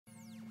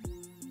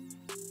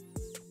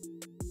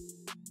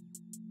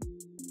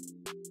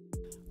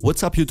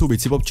What's up YouTube,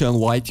 it's hip-hop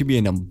channel YTB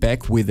and I'm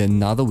back with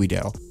another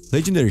video.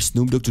 Legendary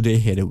Snoop Dogg today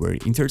had a very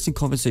interesting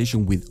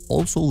conversation with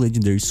also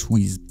legendary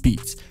Swizz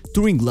Beatz.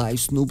 During live,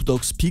 Snoop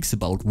Dogg speaks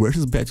about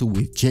Verzuz battle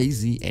with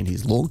Jay-Z and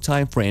his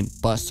longtime friend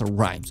Busta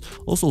Rhymes.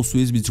 Also,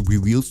 Swizz Beatz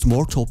reveals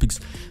more topics.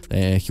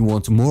 He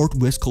wants more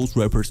West Coast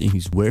rappers in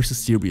his Verzuz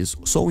series.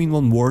 So in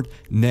one word,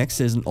 next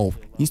season of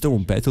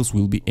Instagram battles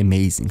will be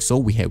amazing. So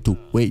we have to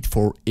wait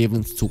for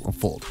events to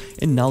unfold.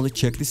 And now let's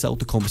check this out,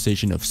 the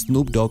conversation of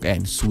Snoop Dogg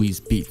and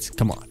Swizz Beatz.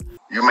 Come on.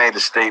 You made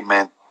a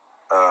statement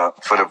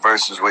for the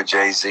Verzuz with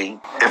Jay-Z.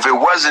 If it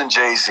wasn't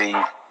Jay-Z,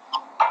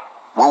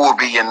 what would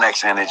be your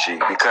next energy?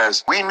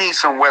 Because we need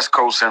some West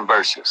Coast in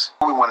Verzuz.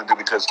 What we want to do,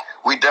 because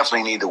we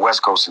definitely need the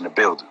West Coast in the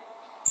building.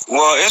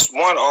 Well, it's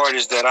one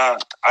artist that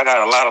I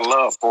got a lot of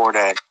love for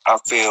that I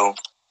feel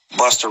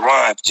Busta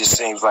Rhymes just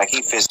seems like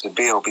he fits the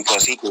bill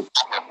because he can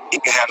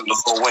handle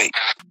the whole weight.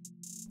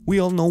 We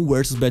all know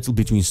Verzuz battle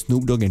between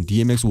Snoop Dogg and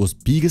DMX was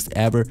biggest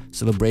ever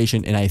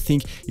celebration, and I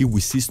think if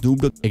we see Snoop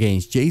Dogg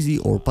against Jay-Z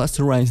or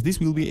Busta Rhymes, this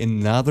will be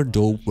another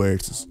dope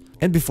Verzuz.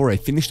 And before I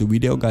finish the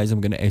video guys,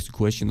 I'm gonna ask the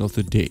question of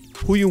the day.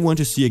 Who you want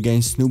to see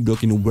against Snoop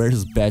Dogg in a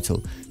Verzuz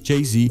battle,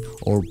 Jay-Z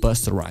or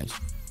Busta Rhymes?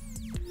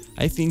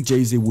 I think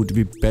Jay-Z would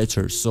be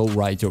better, so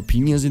write your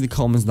opinions in the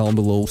comments down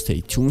below.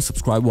 Stay tuned,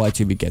 subscribe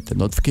YTV, get the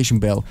notification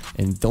bell,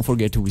 and don't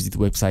forget to visit the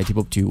website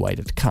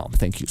hiphopty.com.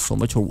 Thank you so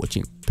much for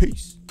watching.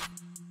 Peace.